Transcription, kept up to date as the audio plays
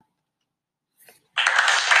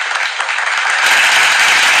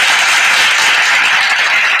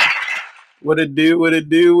What it do? What it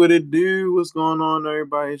do? What it do? What's going on,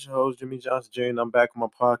 everybody? It's your host, Jimmy Johnson Jr., and I'm back with my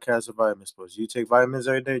podcast of Vitamin Sports. You take vitamins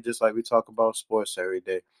every day, just like we talk about sports every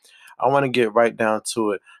day. I want to get right down to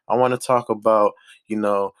it. I want to talk about,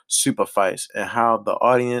 super fights and how the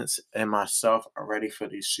audience and myself are ready for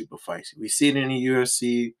these super fights. We see it in the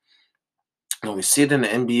UFC, we see it in the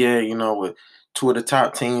NBA, with two of the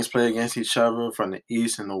top teams play against each other from the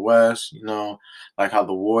East and the West, like how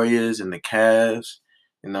the Warriors and the Cavs,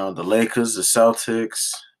 the Lakers, the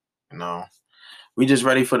Celtics, you know. We just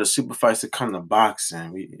ready for the super fights to come to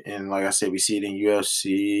boxing. And like I said, we see it in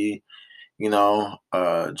UFC,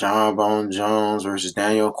 John Bone Jones versus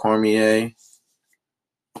Daniel Cormier.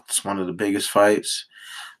 It's one of the biggest fights.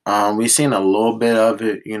 We've seen a little bit of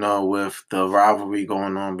it, with the rivalry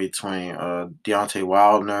going on between Deontay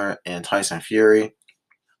Wilder and Tyson Fury.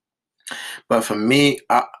 But for me,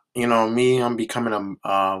 I'm becoming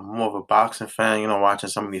a more of a boxing fan. Watching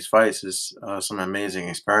some of these fights is some amazing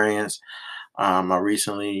experience. I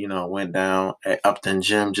recently, went down at Upton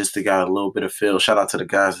Gym just to get a little bit of feel. Shout out to the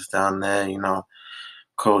guys that's down there.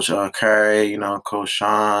 Coach Curry, Coach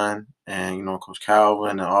Sean, and Coach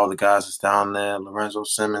Calvin, and all the guys that's down there. Lorenzo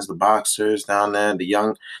Simmons, the boxers down there, the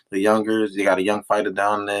youngers. They got a young fighter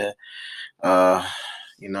down there. Uh,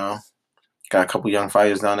 you know, got a couple young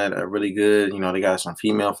fighters down there that are really good. They got some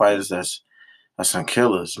female fighters that's some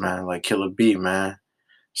killers, man, like Killer B, man.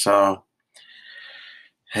 So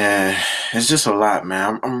yeah, it's just a lot,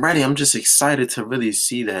 man. I'm ready. I'm just excited to really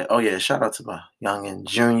see that. Oh yeah, shout out to my young and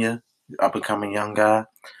junior, up and coming young guy.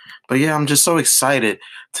 But yeah, I'm just so excited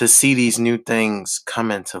to see these new things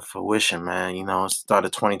come into fruition, man. It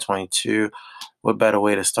started 2022. What better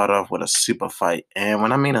way to start off with a super fight? And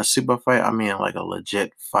when I mean a super fight, I mean like a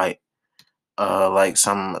legit fight. Like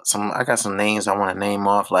some I got some names I want to name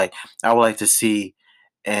off. Like I would like to see,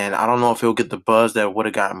 and I don't know if he'll get the buzz that would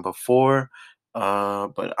have gotten before.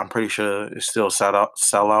 But I'm pretty sure it's still sell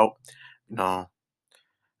out. You know,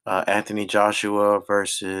 Anthony Joshua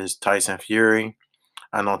versus Tyson Fury.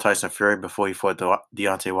 I know Tyson Fury before he fought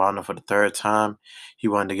Deontay Wilder for the third time. He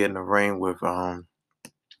wanted to get in the ring with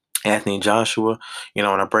Anthony Joshua. When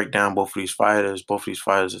I break down both of these fighters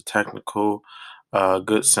are technical,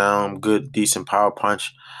 good sound, good, decent power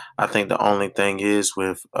punch. I think the only thing is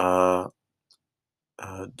with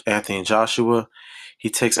Anthony Joshua, he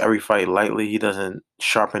takes every fight lightly. He doesn't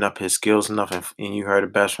sharpen up his skills enough. And you heard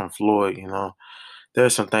it best from Floyd,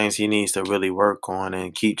 there's some things he needs to really work on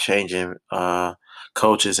and keep changing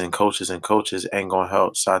coaches and coaches and coaches ain't gonna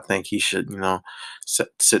help. So I think he should,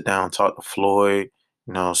 sit down, talk to Floyd,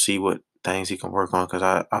 see what things he can work on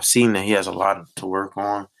because I've seen that he has a lot to work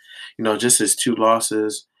on. Just his two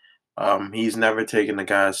losses. He's never taken the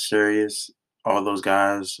guys serious. All those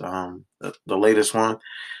guys. The latest one,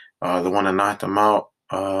 the one that knocked him out.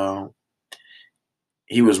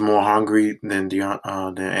 He was more hungry than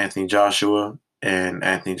Anthony Joshua, and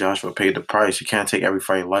Anthony Joshua paid the price. You can't take every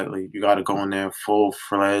fight lightly. You got to go in there full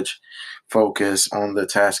fledged, focus on the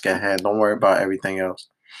task at hand. Don't worry about everything else.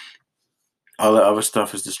 All the other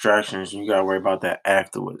stuff is distractions. You got to worry about that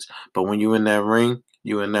afterwards. But when you in that ring,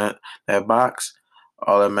 you in that box,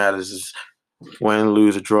 all that matters is win,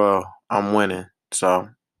 lose, or draw. I'm winning. So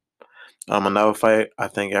another fight I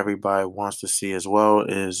think everybody wants to see as well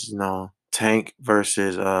is Tank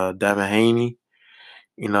versus Devin Haney.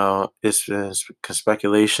 It's been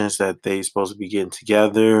speculations that they supposed to be getting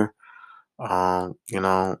together.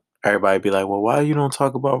 Everybody be like, well, why you don't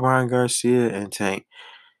talk about Ryan Garcia and Tank?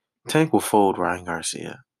 Tank will fold Ryan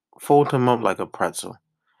Garcia, fold him up like a pretzel.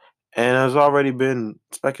 And there's already been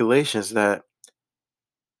speculations that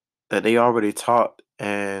they already talked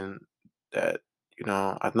and that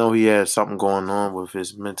I know he has something going on with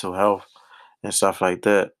his mental health and stuff like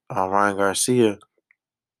that. Ryan Garcia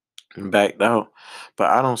backed out.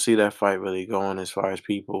 But I don't see that fight really going as far as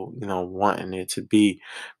people, wanting it to be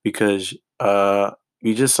because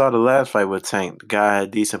you just saw the last fight with Tank. The guy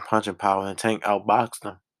had decent punching power and Tank outboxed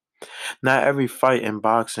him. Not every fight in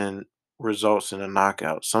boxing results in a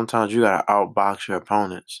knockout. Sometimes you gotta outbox your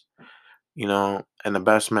opponents. And the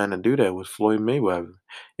best man to do that was Floyd Mayweather.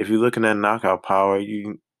 If you're looking at knockout power,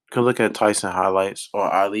 you can look at Tyson highlights or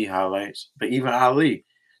Ali highlights. But even Ali,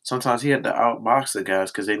 sometimes he had to outbox the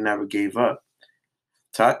guys because they never gave up.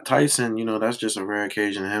 Tyson, that's just a rare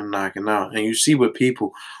occasion of him knocking out. And you see what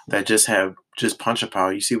people that just have just punching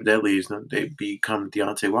power, you see what that leads them. They become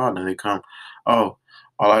Deontay Wilder. They come, oh,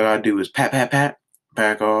 all I gotta do is pat, pat, pat,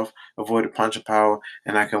 back off, avoid the punching power,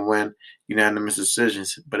 and I can win unanimous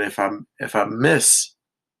decisions. But if I miss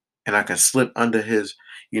and I can slip under his,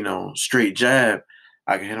 straight jab,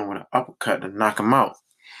 I can hit him with an uppercut and knock him out.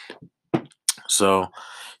 So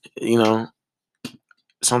You know,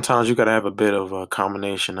 sometimes you got to have a bit of a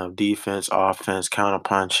combination of defense, offense,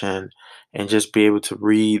 counterpunching, and just be able to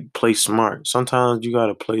read, play smart. Sometimes you got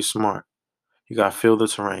to play smart. You got to feel the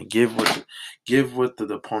terrain. Give what the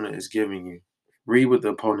opponent is giving you. Read what the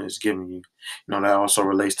opponent is giving you. That also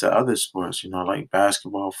relates to other sports. Like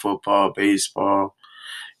basketball, football, baseball.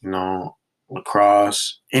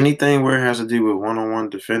 Lacrosse. Anything where it has to do with one-on-one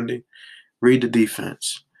defending. Read the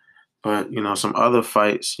defense. But some other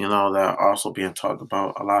fights, that are also being talked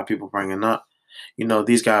about. A lot of people bringing up.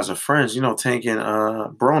 These guys are friends. Tank and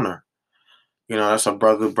Broner. That's a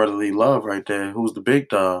brotherly love right there. Who's the big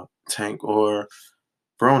dog, Tank or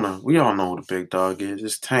Broner? We all know who the big dog is.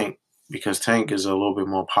 It's Tank because Tank is a little bit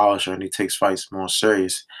more polished and he takes fights more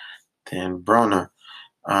serious than Broner.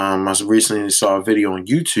 I recently saw a video on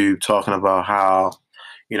YouTube talking about how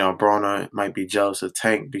Broner might be jealous of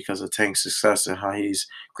Tank because of Tank's success and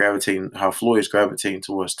how Floyd's gravitating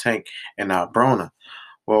towards Tank and not Broner.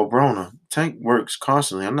 Well, Broner, Tank works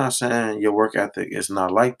constantly. I'm not saying your work ethic is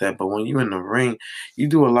not like that, but when you're in the ring, you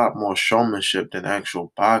do a lot more showmanship than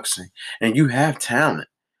actual boxing, and you have talent.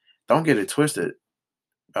 Don't get it twisted.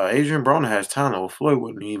 Adrian Broner has talent. Well, Floyd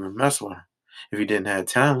wouldn't even mess with him if he didn't have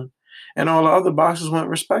talent. And all the other boxers wouldn't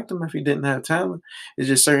respect him if he didn't have talent. It's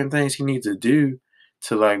just certain things he needs to do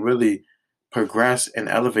to really progress and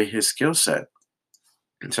elevate his skill set.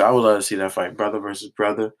 And so I would love to see that fight, brother versus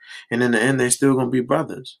brother. And in the end, they're still gonna be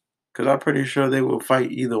brothers. Cause I'm pretty sure they will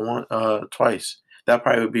fight either one twice. That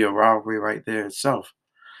probably would be a rivalry right there itself.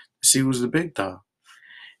 See who's the big dog.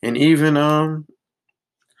 And even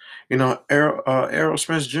Errol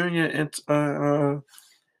Spence Jr. and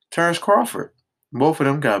Terrence Crawford. Both of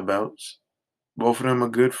them got belts. Both of them are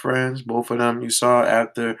good friends. Both of them you saw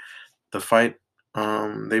after the fight.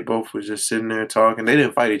 They both were just sitting there talking. They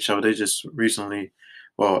didn't fight each other. They just recently,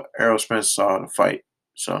 Errol Spence saw the fight.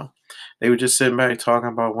 So they were just sitting back talking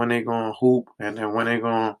about when they gonna hoop and then when they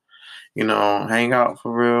gonna, hang out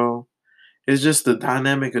for real. It's just the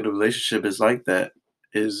dynamic of the relationship is like that.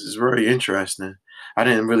 Is very interesting. I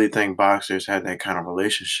didn't really think boxers had that kind of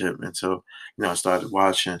relationship until I started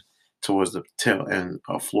watching towards the tail end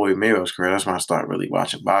of Floyd Mayweather's career. That's when I started really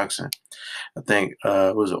watching boxing. I think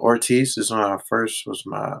was it Ortiz? This one was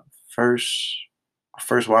my first. I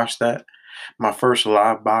first watched that. My first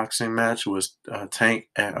live boxing match was Tank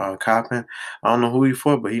and Coppin. I don't know who he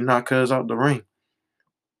fought, but he knocked Cuz out the ring.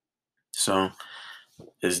 So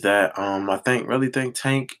is that I think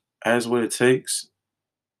Tank has what it takes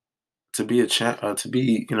to be a champ, to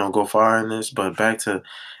be go far in this. But back to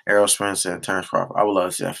Errol Spence and Terrence Crawford, I would love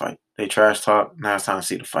to see that fight. They trash talk. Now it's time to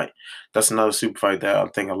see the fight. That's another super fight that I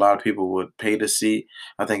think a lot of people would pay to see.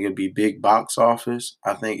 I think it'd be big box office.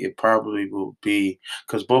 I think it probably will be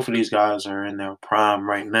because both of these guys are in their prime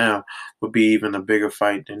right now. Would be even a bigger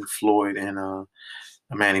fight than Floyd and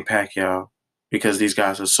Manny Pacquiao because these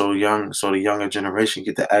guys are so young. So the younger generation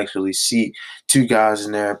get to actually see two guys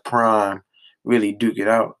in their prime really duke it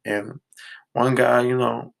out. And one guy,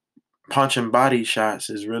 punching body shots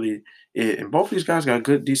is really it. And both these guys got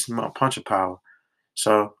good, decent amount of punching power.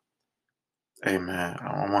 So, hey man,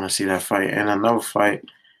 I want to see that fight. And another fight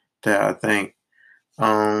that I think,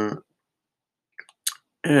 um,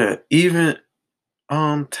 yeah, even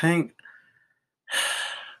Tank,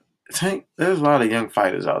 Tank. There's a lot of young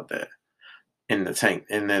fighters out there in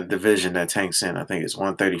the division that Tank's in. I think it's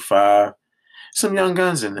 135. Some young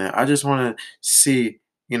guns in there. I just want to see.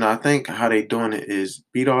 I think how they doing it is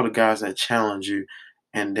beat all the guys that challenge you,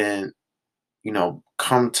 and then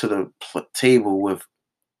come to the table with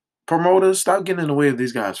promoters. Stop getting in the way of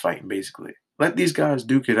these guys fighting. Basically, let these guys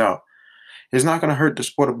duke it out. It's not going to hurt the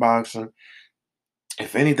sport of boxing.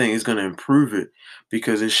 If anything, it's going to improve it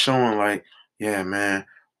because it's showing like, yeah, man,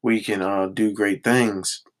 we can do great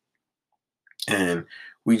things, and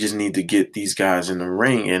we just need to get these guys in the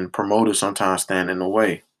ring. And promoters sometimes stand in the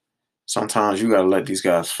way. Sometimes you got to let these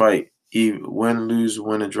guys fight. Even win, lose,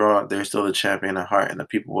 win, or draw, they're still the champion at heart, and the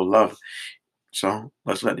people will love it. So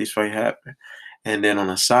let's let these fights happen. And then on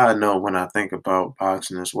a side note, when I think about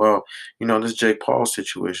boxing as well, this Jake Paul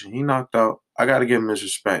situation, he knocked out. I got to give him his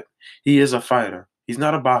respect. He is a fighter. He's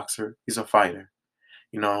not a boxer. He's a fighter.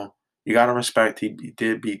 You got to respect. He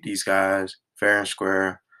did beat these guys fair and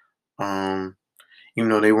square. Um, Even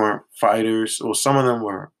though they weren't fighters, or some of them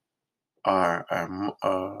are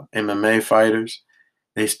MMA fighters,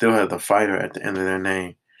 they still have the fighter at the end of their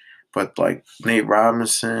name. But like Nate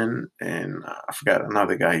Robinson and I forgot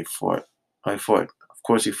another guy he fought. Of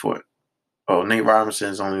course, he fought. Oh, Nate Robinson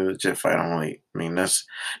is only a legit fighter. I mean, that's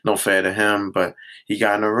no fair to him. But he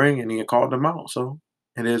got in the ring and he called them out. So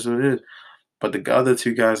it is what it is. But the other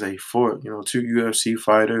two guys that he fought, two UFC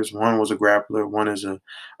fighters, one was a grappler, one is a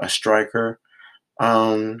striker.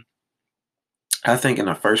 Um, I think in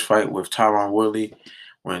the first fight with Tyron Woodley,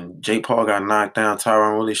 when Jake Paul got knocked down,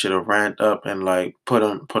 Tyron Woodley should have ran up and like put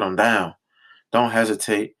him down. Don't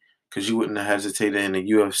hesitate, because you wouldn't have hesitated in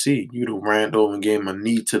the UFC. You'd have ran over and gave him a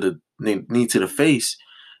knee to the face,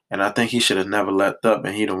 and I think he should have never let up,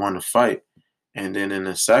 and he'd have won the fight. And then in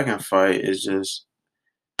the second fight,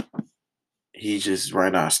 he just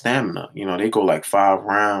ran out of stamina. They go like 5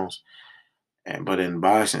 rounds, but in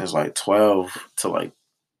boxing it's like 12 to like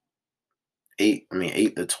 8. I mean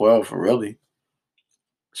 8 to 12 really.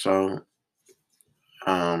 So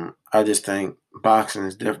I just think boxing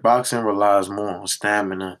is different. Boxing relies more on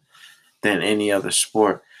stamina than any other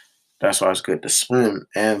sport. That's why it's good to swim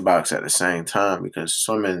and box at the same time, because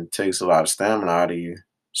swimming takes a lot of stamina out of you.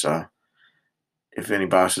 So if any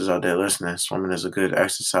boxers out there listening, swimming is a good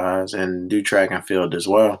exercise, and do track and field as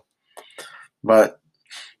well. But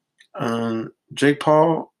Jake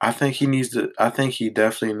Paul, I think he needs to. I think he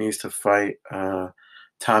definitely needs to fight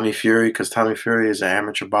Tommy Fury, because Tommy Fury is an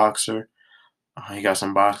amateur boxer. He got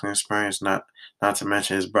some boxing experience. Not to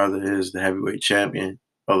mention his brother is the heavyweight champion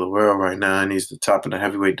of the world right now, and he's the top of the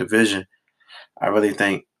heavyweight division. I really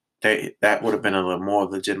think that would have been a little more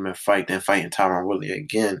legitimate fight than fighting Tyron Woodley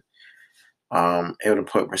again. It would have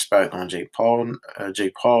put respect on Jake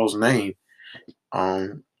Paul's name.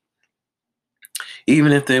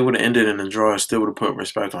 Even if they would have ended in a draw, it still would have put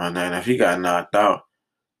respect on that. And if he got knocked out,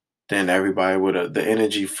 then everybody the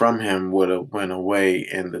energy from him would have went away,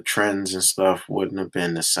 and the trends and stuff wouldn't have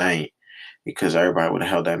been the same, because everybody would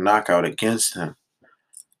have held that knockout against him.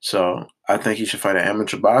 So I think he should fight an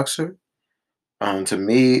amateur boxer. To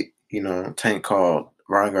me, Tank called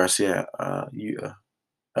Ryan Garcia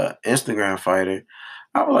Instagram fighter.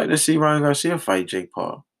 I would like to see Ryan Garcia fight Jake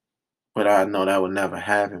Paul. But I know that would never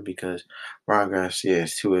happen, because Ryan Garcia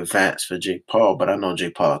is too advanced for Jake Paul. But I know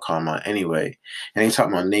Jake Paul will call him out anyway. And he's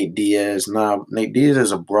talking about Nate Diaz. Nah, Nate Diaz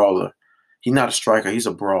is a brawler. He's not a striker. He's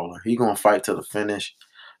a brawler. He's going to fight to the finish.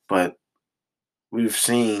 But we've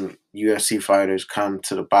seen UFC fighters come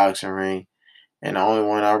to the boxing ring, and the only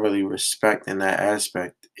one I really respect in that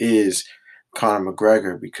aspect is Conor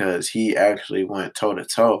McGregor, because he actually went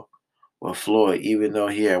toe-to-toe with Floyd, even though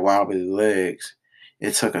he had wobbly legs.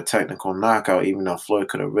 It took a technical knockout, even though Floyd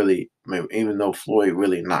really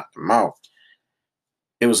knocked him out.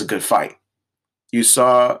 It was a good fight. You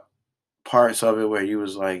saw parts of it where you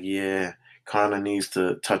was like, yeah, Conor needs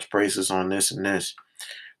to touch braces on this and this.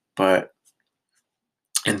 But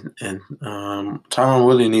Tyron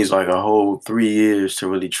Woodley needs like a whole 3 years to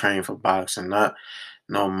really train for boxing, not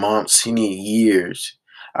no months. He need years.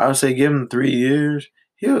 I would say give him 3 years.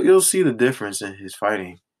 You'll see the difference in his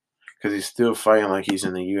fighting, because he's still fighting like he's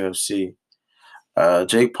in the UFC.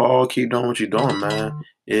 Jake Paul, keep doing what you're doing, man.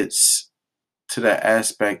 It's to that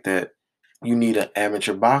aspect that you need an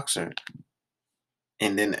amateur boxer,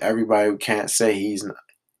 and then everybody can't say he's not.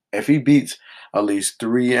 If he beats at least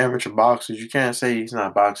 3 amateur boxers, you can't say he's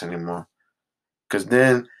not boxing anymore. Because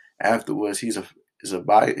then afterwards, he's a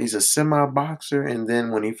semi boxer, and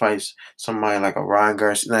then when he fights somebody like a Ryan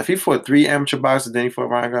Garcia, now if he fought 3 amateur boxers, then he fought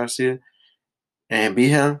Ryan Garcia and beat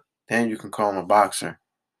him, then you can call him a boxer,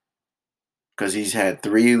 because he's had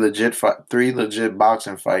 3 legit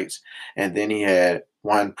boxing fights, and then he had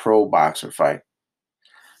 1 pro boxer fight.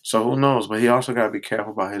 So who knows? But he also got to be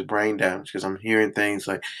careful about his brain damage, because I'm hearing things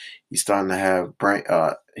like he's starting to have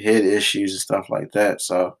head issues and stuff like that.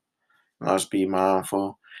 So let's be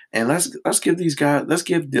mindful, and let's give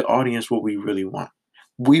the audience what we really want.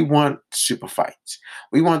 We want super fights.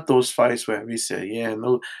 We want those fights where we say, yeah,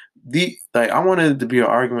 no, I wanted it to be an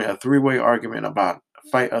argument, a 3-way argument about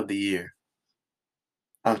fight of the year.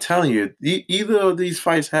 I'm telling you, either of these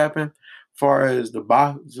fights happen, far as the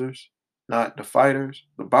boxers, not the fighters,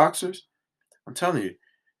 the boxers. I'm telling you,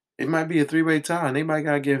 it might be a 3-way tie, and they might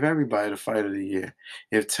gotta give everybody the fight of the year.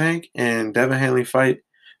 If Tank and Devin Haney fight,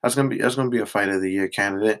 that's gonna be a fight of the year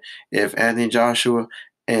candidate. If Anthony Joshua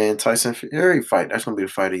and Tyson Fury fight, that's gonna be the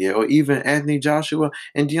fight of the year. Or even Anthony Joshua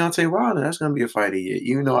and Deontay Wilder, that's gonna be a fight of the year.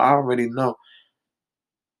 Even though I already know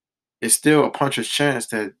it's still a puncher's chance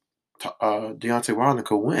that Deontay Wilder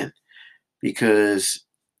could win, because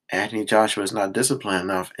Anthony Joshua is not disciplined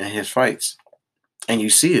enough in his fights, and you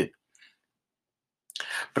see it.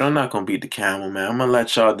 But I'm not gonna beat the camel, man. I'm gonna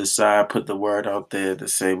let y'all decide. Put the word out there to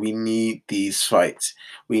say we need these fights.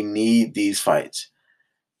 We need these fights.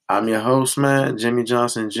 I'm your host, man, Jimmy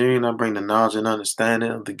Johnson Jr., and I bring the knowledge and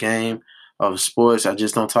understanding of the game of sports. I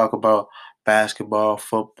just don't talk about basketball,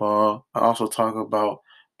 football. I also talk about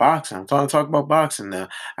boxing. I'm trying to talk about boxing now.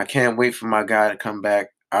 I can't wait for my guy to come back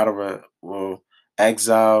out of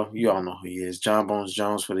exile. You all know who he is, John Bones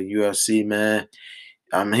Jones for the UFC, man.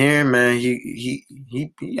 I'm hearing, man.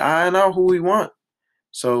 I know who we want.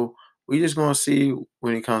 So we just gonna see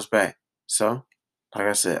when he comes back. So, like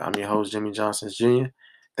I said, I'm your host, Jimmy Johnson Jr.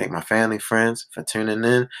 Thank my family, friends for tuning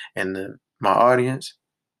in, and my audience.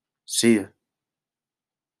 See ya.